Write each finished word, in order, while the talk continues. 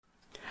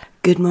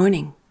Good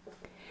morning.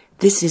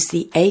 This is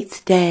the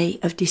 8th day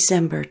of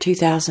December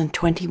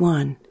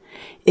 2021.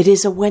 It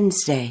is a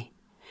Wednesday,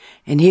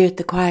 and here at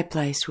the Quiet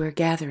Place we're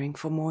gathering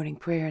for morning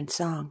prayer and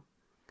song.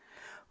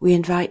 We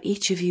invite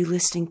each of you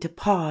listening to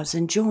pause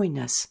and join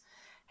us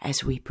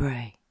as we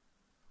pray.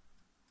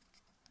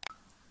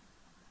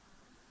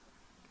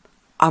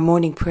 Our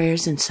morning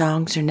prayers and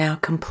songs are now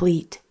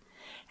complete,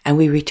 and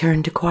we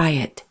return to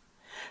quiet,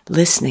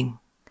 listening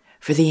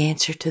for the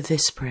answer to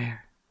this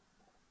prayer.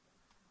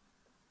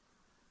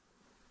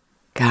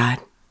 God,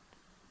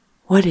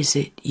 what is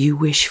it you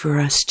wish for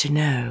us to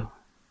know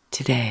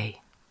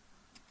today?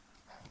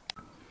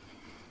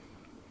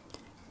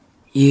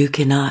 You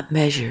cannot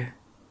measure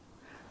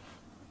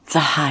the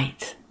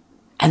height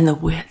and the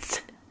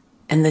width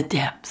and the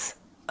depth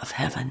of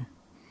heaven,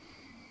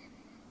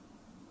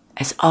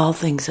 as all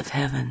things of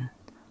heaven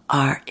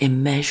are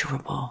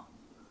immeasurable,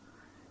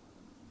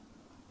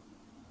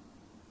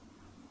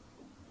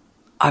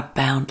 are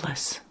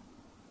boundless,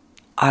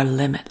 are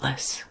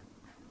limitless.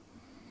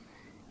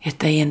 Yet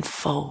they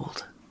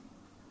enfold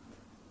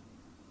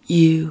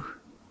you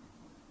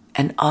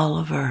and all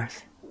of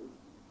earth.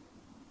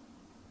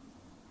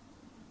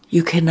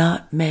 You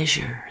cannot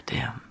measure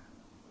them,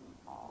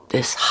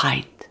 this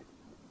height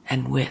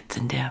and width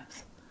and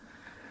depth,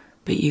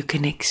 but you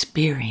can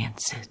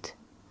experience it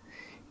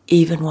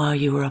even while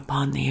you are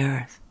upon the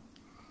earth.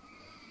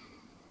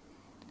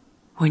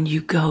 When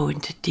you go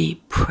into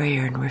deep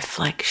prayer and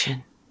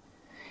reflection,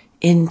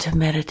 into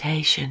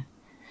meditation,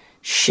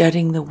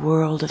 shutting the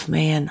world of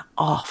man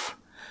off,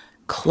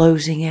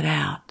 closing it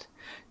out,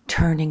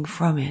 turning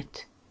from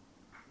it,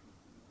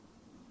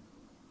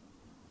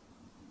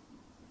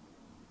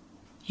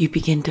 you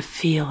begin to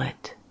feel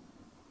it.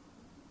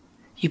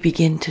 You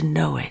begin to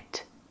know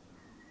it.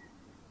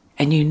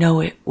 And you know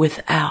it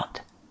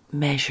without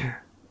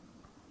measure,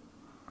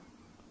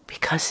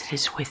 because it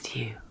is with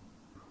you.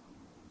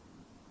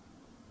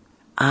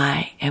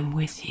 I am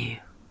with you.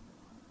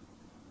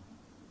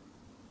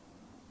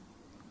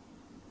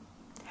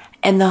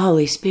 And the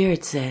Holy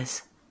Spirit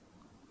says,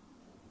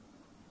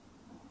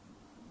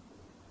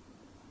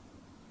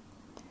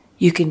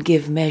 you can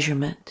give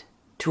measurement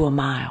to a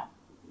mile.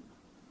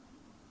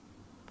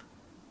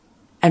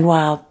 And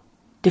while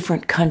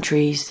different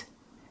countries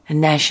and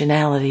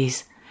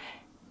nationalities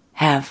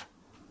have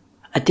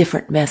a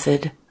different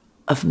method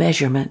of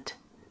measurement,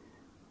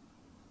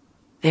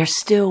 they're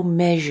still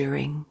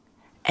measuring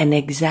an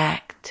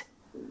exact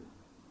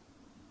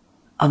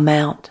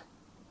amount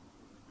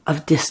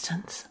of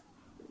distance.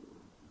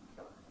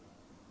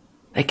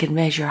 They can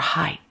measure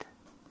height.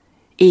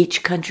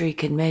 Each country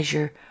can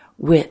measure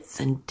width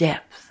and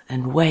depth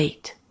and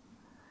weight.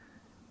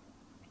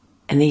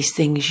 And these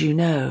things you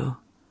know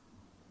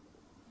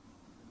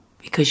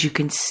because you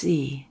can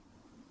see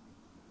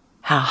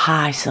how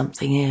high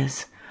something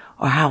is,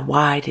 or how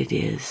wide it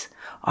is,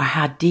 or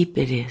how deep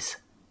it is.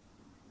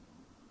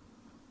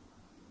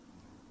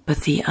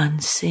 But the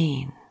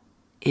unseen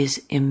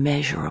is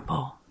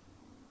immeasurable.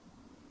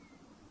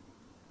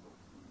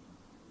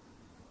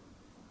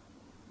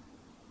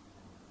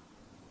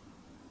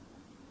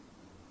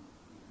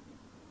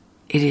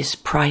 It is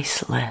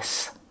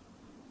priceless,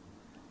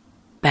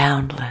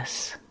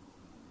 boundless,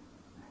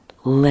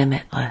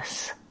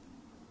 limitless,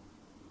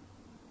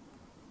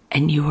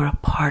 and you are a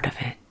part of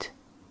it.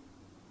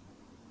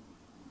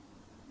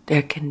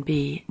 There can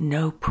be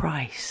no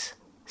price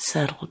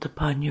settled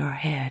upon your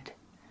head,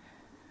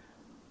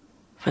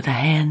 for the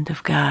hand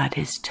of God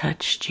has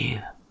touched you,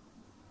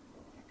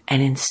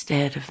 and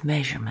instead of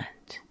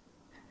measurement,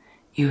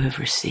 you have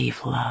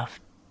received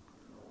love,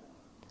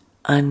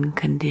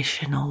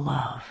 unconditional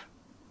love,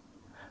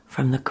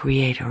 from the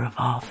Creator of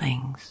all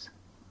things.